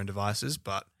to their own devices,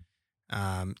 but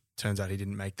turns out he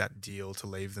didn't make that deal to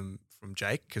leave them from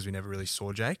Jake because we never really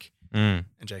saw Jake, and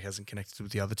Jake hasn't connected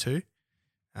with the other two.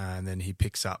 And then he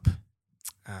picks up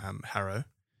Harrow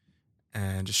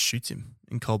and just shoots him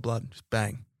in cold blood, just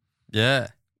bang. Yeah.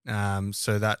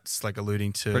 So that's like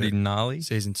alluding to pretty gnarly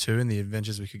season 2 and the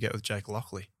adventures we could get with Jake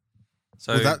Lockley.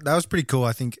 So that was pretty cool.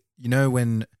 I think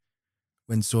when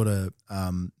sort of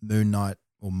Moon Knight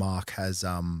or Mark has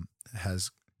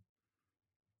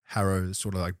Harrow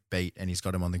sort of like beat and he's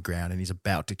got him on the ground and he's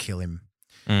about to kill him,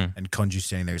 and Khonshu's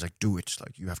standing there. He's like, "Do it!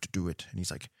 Like you have to do it!" And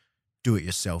he's like, "Do it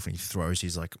yourself!" And he throws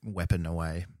his like weapon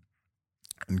away,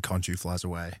 and Khonshu flies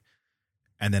away,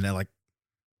 and then it like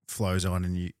flows on,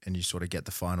 and you sort of get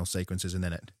the final sequences, and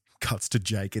then it cuts to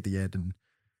Jake at the end,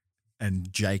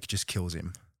 and Jake just kills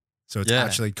him. So it's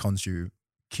actually Khonshu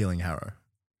killing Harrow.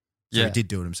 So he did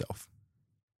do it himself.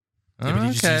 Yeah,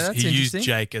 but he used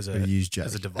Jake as a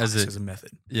device, as a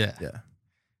method. Yeah.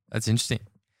 That's interesting.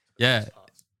 Yeah.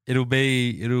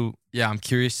 I'm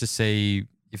curious to see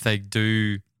if they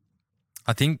do.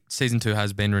 I think season 2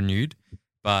 has been renewed,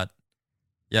 but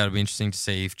yeah, it'll be interesting to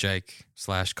see if Jake /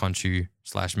 Khonshu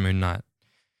 / Moon Knight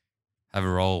have a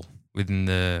role within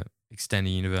the extended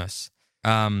universe.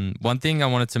 One thing I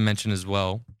wanted to mention as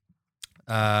well,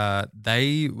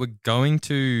 they were going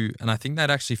to, and I think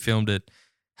they'd actually filmed it,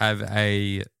 have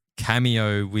a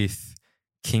cameo with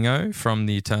Kingo from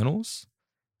the Eternals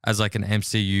as like an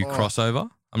MCU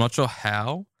crossover. I'm not sure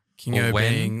how. Kingo or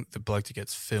when. being the bloke that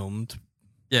gets filmed.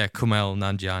 Yeah, Kumail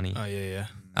Nanjiani. Oh, yeah.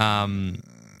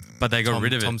 But they got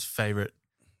rid of it. Tom's favourite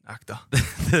actor.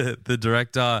 The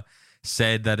director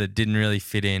said that it didn't really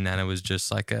fit in and it was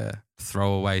just like a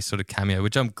throwaway sort of cameo,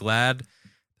 which I'm glad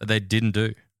that they didn't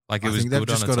do. Like it was good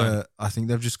on its own. I think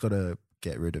they've just got to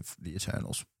get rid of the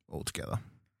Eternals altogether.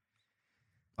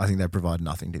 I think they provide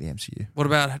nothing to the MCU. What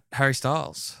about Harry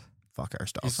Styles? Fuck Harry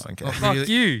Styles. I don't care. Fuck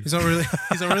you. He's not really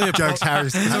a jokes.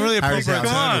 He's not really a proper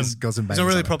Eternal. He's not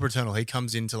really a proper Eternal. He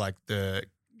comes into like the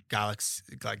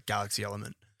galaxy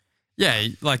element. Yeah,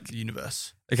 like the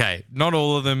universe. Okay, not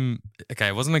all of them. Okay,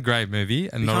 it wasn't a great movie,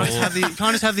 and You not can't, all. you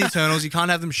can't just have the Eternals. You can't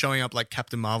have them showing up like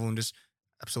Captain Marvel and just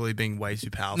absolutely being way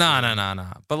too powerful.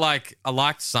 No. But like, I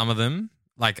liked some of them.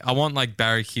 Like, I want like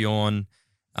Barry Keoghan,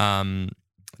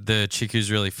 the chick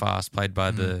who's really fast, played by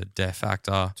the deaf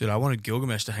actor. Dude, I wanted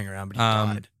Gilgamesh to hang around, but he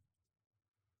died.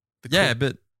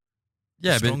 But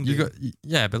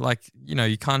like,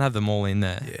 you can't have them all in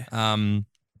there. Yeah. And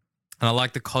I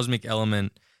like the cosmic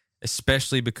element,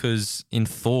 especially because in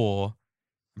Thor,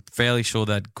 I'm fairly sure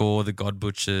that Gore the God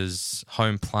Butcher's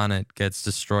home planet gets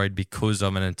destroyed because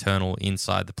of an Eternal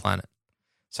inside the planet.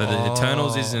 So the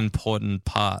Eternals is an important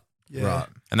part. Yeah. Right.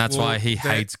 And that's why he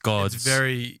hates gods. It's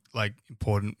very like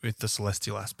important with the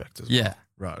celestial aspect as well. Yeah.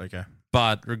 Right, okay.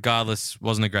 But regardless,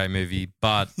 wasn't a great movie.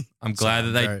 But I'm glad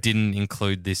that they didn't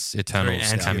include this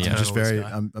Eternals cameo.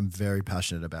 I'm very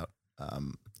passionate about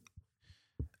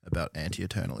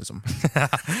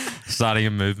anti-Eternalism. Starting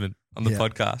a movement on the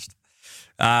podcast.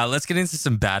 Let's get into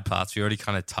some bad parts. We already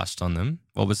kind of touched on them.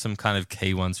 What were some kind of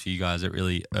key ones for you guys that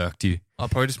really irked you? I'll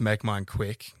probably just make mine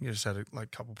quick. You just had a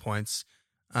couple points.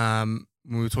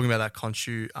 When we were talking about that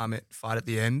Khonshu Amit fight at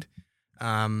the end,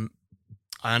 I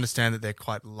understand that they're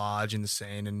quite large in the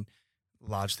scene and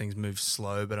large things move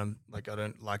slow, but I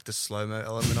don't like the slow-mo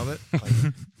element of it.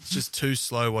 Like, it's just too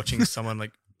slow watching someone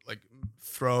like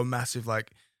throw a massive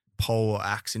like pole or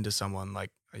axe into someone.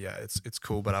 Like, yeah, it's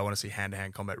cool, but I want to see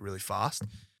hand-to-hand combat really fast.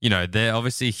 They're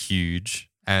obviously huge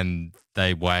and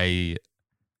they weigh.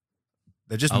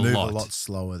 They just move a lot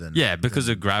slower than because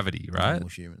of gravity, right? Normal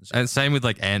humans. And same with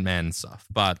like Ant-Man and stuff.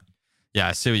 But yeah,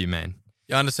 I see what you mean.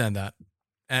 Yeah, I understand that.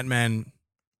 Ant-Man,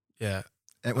 yeah.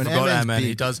 When Ant-Man,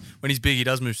 he does when he's big, he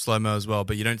does move slow-mo as well,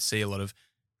 but you don't see like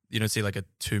a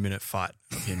 2-minute fight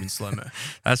of him in slow-mo.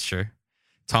 That's true.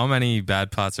 Tom, any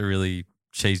bad parts that really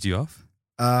cheesed you off?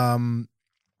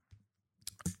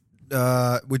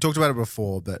 We talked about it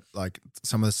before, but like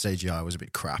some of the CGI was a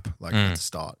bit crap, like at the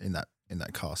start in that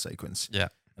car sequence. Yeah.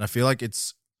 And I feel like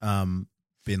it's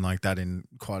been like that in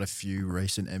quite a few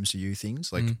recent MCU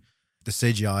things. Like the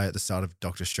CGI at the start of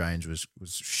Doctor Strange was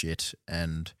shit,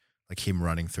 and like him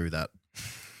running through that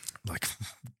like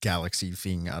galaxy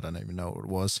thing. I don't even know what it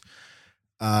was.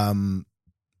 And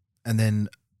then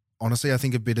honestly, I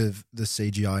think a bit of the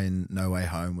CGI in No Way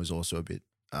Home was also a bit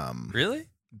really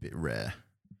a bit rare.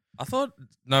 I thought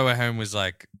No Way Home was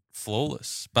like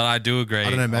flawless, but I do agree. I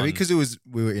don't know, maybe because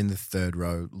we were in the third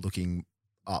row looking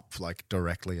up like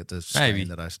directly at the screen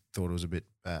that I thought it was a bit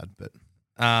bad. But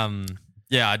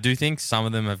yeah, I do think some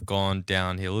of them have gone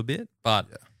downhill a bit, but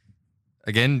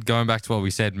again, going back to what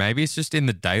we said, maybe it's just in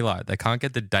the daylight. They can't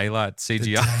get the daylight CGI.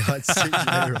 The daylight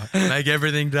CGI, right. Make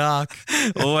everything dark.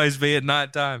 Always be at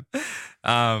nighttime.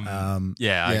 I agree.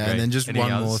 And then just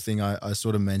Anything one more else? thing. I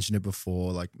sort of mentioned it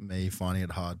before, like me finding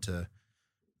it hard to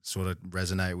sort of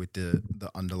resonate with the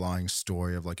underlying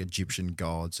story of like Egyptian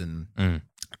gods and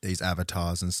these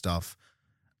avatars and stuff.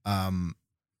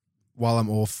 While I'm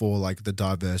all for like the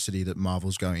diversity that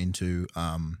Marvel's going into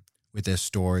with their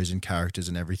stories and characters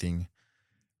and everything,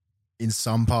 in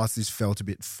some parts this felt a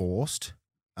bit forced,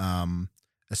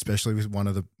 especially with one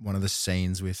of the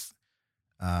scenes with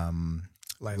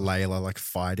Layla like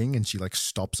fighting, and she like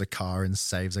stops a car and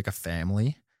saves like a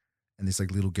family, and this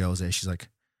like little girl's there. She's like,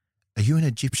 "Are you an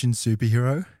Egyptian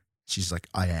superhero?" She's like,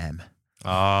 "I am."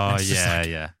 Oh yeah.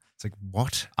 yeah. It's like,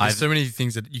 what? There's so many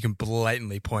things that you can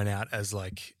blatantly point out as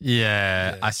like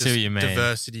I see what you mean.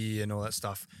 Diversity and all that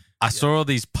stuff. I saw all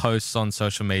these posts on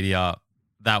social media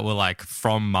that were like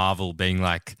from Marvel being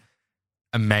like,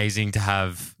 amazing to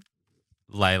have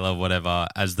Layla whatever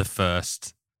as the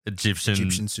first Egyptian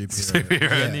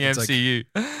superhero in the MCU.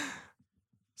 Like,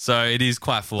 so it is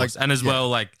quite forced. Like, and as well,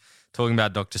 like talking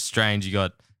about Doctor Strange, you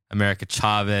got America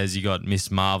Chavez, you got Miss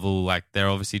Marvel. Like they're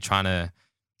obviously trying to,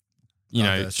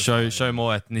 show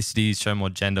more ethnicities, show more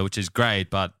gender, which is great,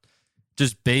 but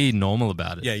just be normal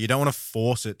about it. Yeah, you don't want to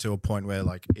force it to a point where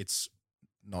like it's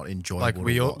not enjoyable.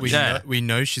 Like we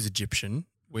know she's Egyptian.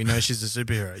 We know she's a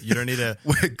superhero. You don't need to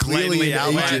We're clearly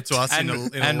outline it to us in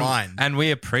a line. And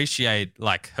we appreciate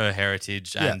like her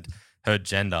heritage and her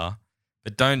gender,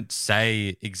 but don't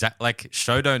say like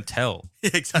show don't tell.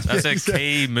 Exactly. That's a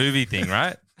key movie thing,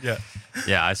 right? Yeah.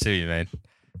 Yeah, I see what you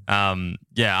mean.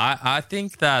 I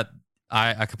think that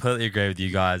I completely agree with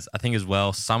you guys. I think as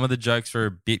well, some of the jokes were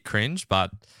a bit cringe,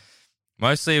 but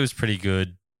mostly it was pretty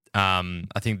good. I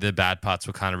think the bad parts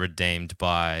were kind of redeemed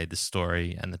by the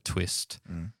story and the twist.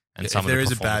 And some if of there the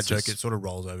is a bad performances. joke, it sort of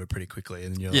rolls over pretty quickly,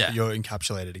 and then you're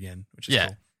encapsulated again, which is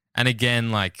cool. And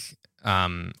again, like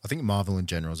I think Marvel in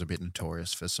general is a bit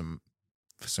notorious for some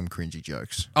cringy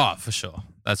jokes. Oh, for sure,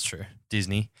 that's true.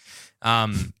 Disney,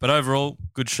 but overall,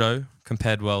 good show.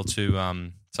 Compared well to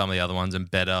some of the other ones,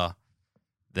 and better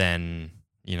than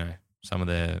some of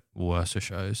their worser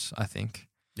shows, I think.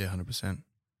 Yeah, 100%.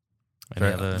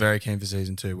 Very keen for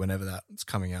season 2 whenever that's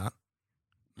coming out.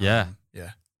 Yeah.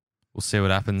 Yeah. We'll see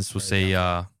what happens. We'll see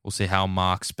how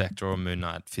Mark Spector or Moon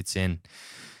Knight fits in.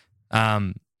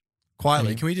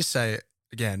 Quietly, can we just say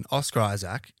again, Oscar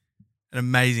Isaac, an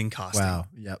amazing casting. Wow.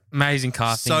 Yep. Amazing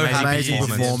casting. So amazing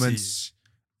performance.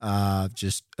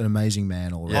 Just an amazing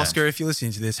man all around. Oscar, if you're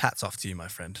listening to this, hats off to you, my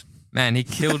friend. Man, he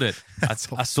killed it.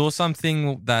 I saw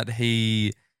something that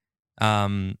he,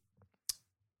 both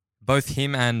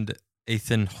him and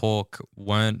Ethan Hawke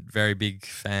weren't very big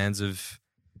fans of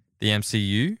the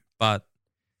MCU, but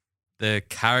the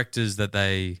characters that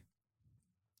they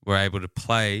were able to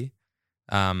play,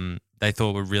 they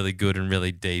thought were really good and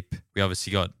really deep. We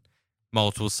obviously got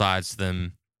multiple sides to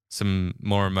them, some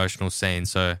more emotional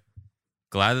scenes. So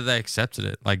glad that they accepted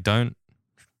it. Like, don't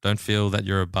feel that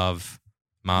you're above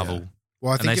Marvel. Yeah.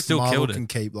 Well, I think if Marvel killed it. can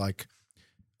keep like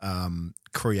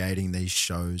creating these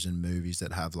shows and movies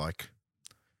that have like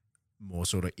more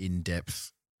sort of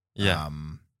in-depth,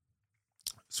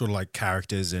 sort of like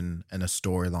characters and a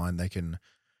storyline, they can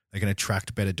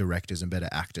attract better directors and better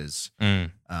actors,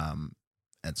 and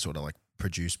sort of like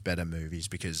produce better movies.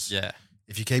 Because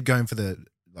if you keep going for the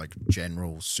like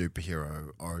general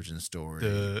superhero origin story,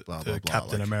 blah blah blah,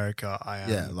 Captain like, America,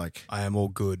 I am all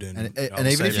good, and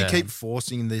even if you keep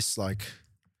forcing this, like,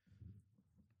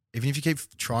 even if you keep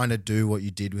trying to do what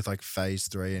you did with like Phase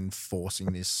 3 and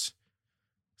forcing this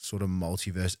sort of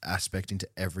multiverse aspect into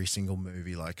every single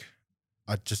movie, like,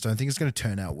 I just don't think it's going to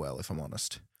turn out well, if I'm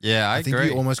honest. Yeah, I think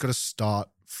agree. you almost got to start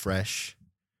fresh,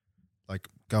 like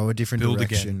go a different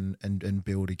direction and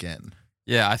build again.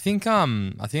 Yeah, I think I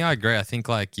agree. I think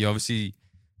like you obviously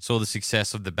saw the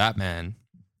success of the Batman,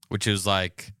 which is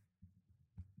like,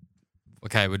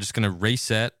 okay, we're just going to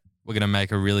reset. We're going to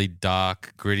make a really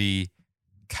dark, gritty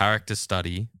character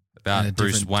study about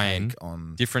Bruce Wayne.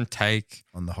 Different take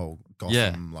on the whole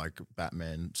Gotham like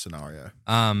Batman scenario.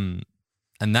 And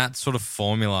that sort of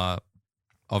formula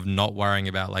of not worrying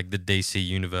about like the DC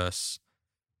universe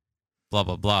blah,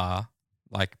 blah, blah,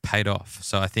 like paid off.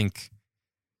 So I think,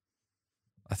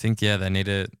 yeah, they need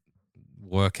to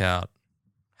work out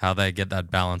how they get that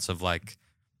balance of like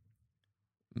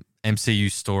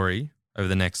MCU story over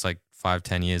the next like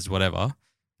 5-10 years, whatever,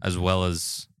 as well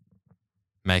as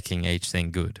making each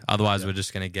thing good. Otherwise, we're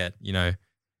just going to get, you know,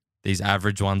 these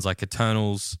average ones like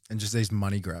Eternals. And just these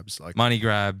money grabs.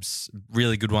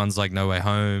 Really good ones like No Way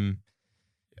Home.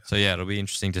 Yeah. So, yeah, it'll be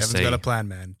interesting to see. Kevin's got a plan,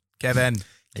 man. Kevin.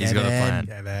 He's got a plan.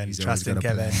 Kevin. Trust in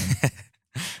Kevin.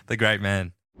 The great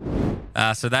man.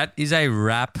 So that is a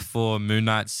wrap for Moon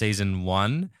Knight Season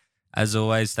 1. As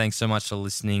always, thanks so much for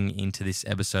listening into this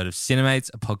episode of Cinemates,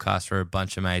 a podcast where a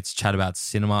bunch of mates chat about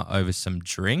cinema over some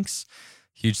drinks.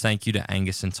 Huge thank you to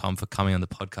Angus and Tom for coming on the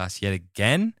podcast yet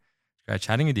again. Great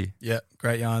chatting with you. Yeah,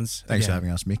 great yarns. Thanks for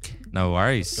having us, Mick. No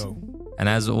worries. Let's go. And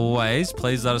as always,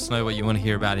 please let us know what you want to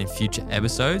hear about in future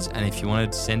episodes. And if you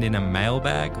wanted to send in a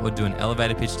mailbag or do an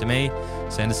elevator pitch to me,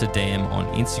 send us a DM on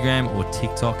Instagram or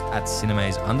TikTok at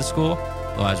cinemaze_.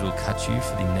 Otherwise, we'll catch you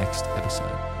for the next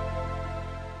episode.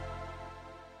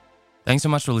 Thanks so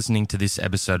much for listening to this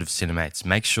episode of Cinemates.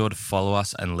 Make sure to follow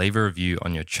us and leave a review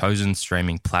on your chosen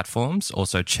streaming platforms.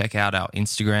 Also, check out our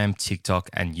Instagram, TikTok,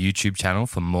 and YouTube channel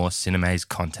for more Cinemaze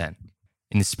content.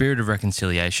 In the spirit of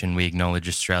reconciliation, we acknowledge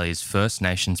Australia's First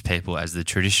Nations people as the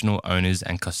traditional owners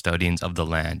and custodians of the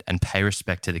land and pay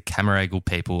respect to the Camaragal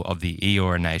people of the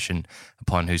Eora Nation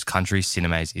upon whose country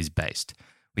Cinemaze is based.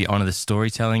 We honour the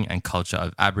storytelling and culture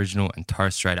of Aboriginal and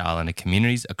Torres Strait Islander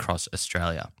communities across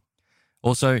Australia.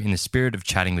 Also, in the spirit of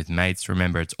chatting with mates,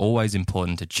 remember it's always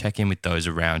important to check in with those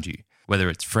around you.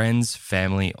 Whether it's friends,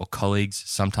 family, or colleagues,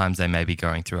 sometimes they may be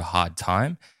going through a hard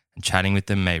time, and chatting with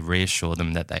them may reassure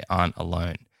them that they aren't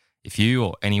alone. If you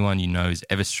or anyone you know is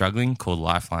ever struggling, call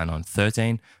Lifeline on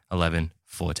 13 11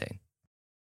 14.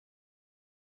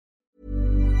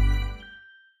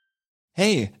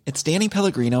 Hey, it's Danny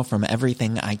Pellegrino from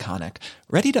Everything Iconic.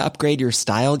 Ready to upgrade your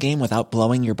style game without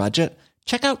blowing your budget?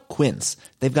 Check out Quince.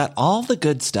 They've got all the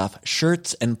good stuff,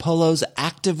 shirts and polos,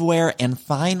 activewear, and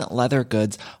fine leather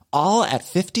goods, all at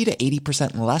 50 to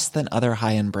 80% less than other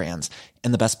high-end brands.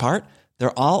 And the best part?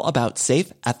 They're all about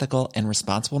safe, ethical, and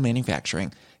responsible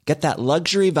manufacturing. Get that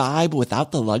luxury vibe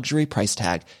without the luxury price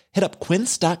tag. Hit up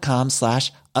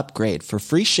quince.com/upgrade for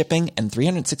free shipping and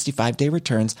 365-day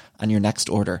returns on your next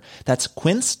order. That's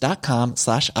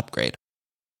quince.com/upgrade.